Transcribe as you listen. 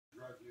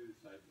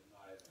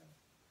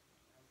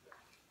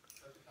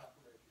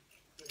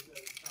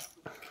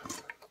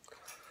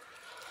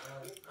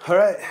All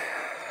right,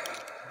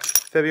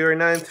 February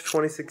 9th,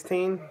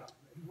 2016,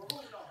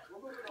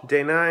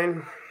 day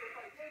 9,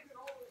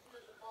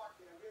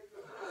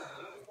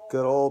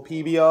 good old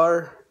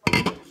PBR,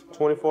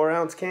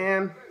 24-ounce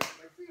can.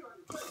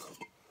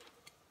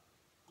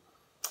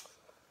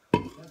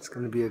 It's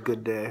going to be a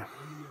good day.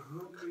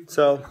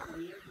 So,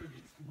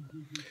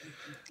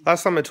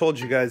 last time I told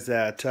you guys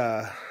that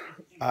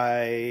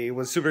I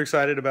was super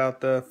excited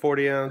about the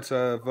 40 ounce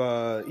of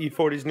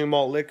E40's new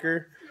malt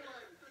liquor.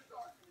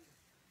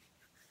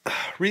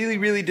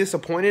 Really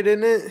disappointed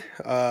in it.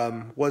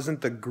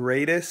 Wasn't the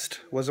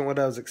greatest. Wasn't what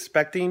I was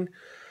expecting.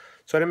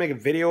 So I didn't make a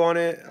video on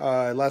it.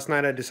 Last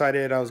night I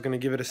decided I was going to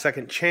give it a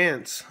second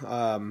chance.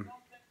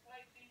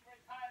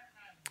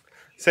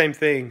 Same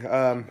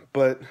thing.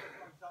 But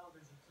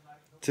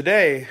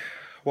today,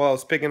 while I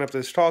was picking up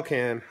this tall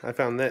can, I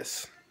found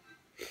this.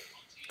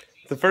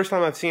 The first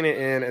time I've seen it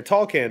in a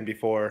tall can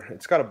before.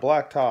 It's got a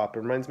black top.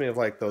 It reminds me of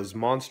like those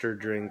Monster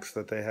drinks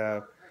that they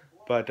have.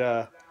 But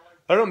I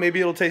don't know, maybe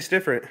it'll taste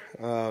different.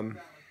 We'll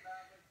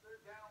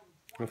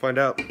find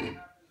out.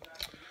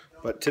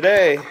 But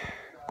today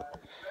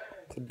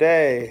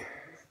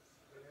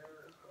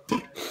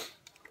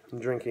I'm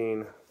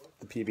drinking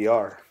the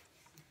PBR.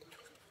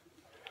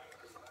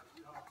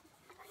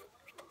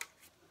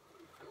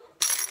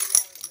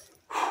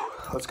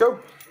 Let's go.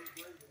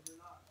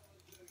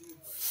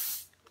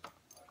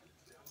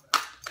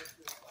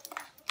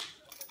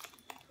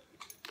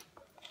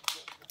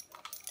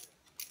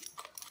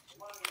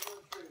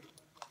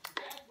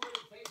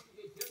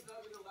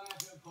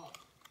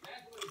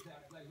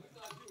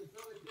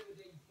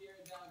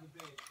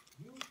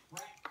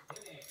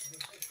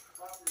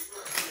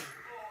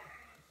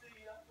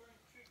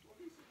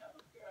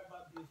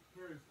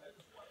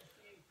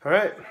 All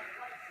right.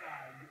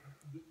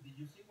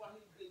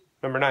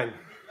 Number 9.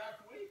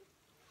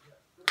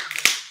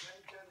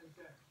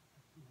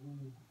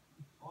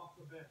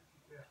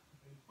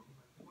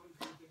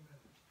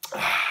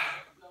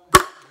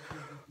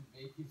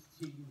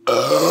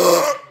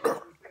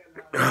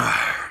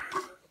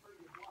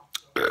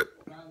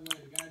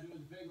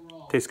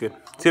 Tastes good.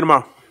 See you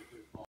tomorrow.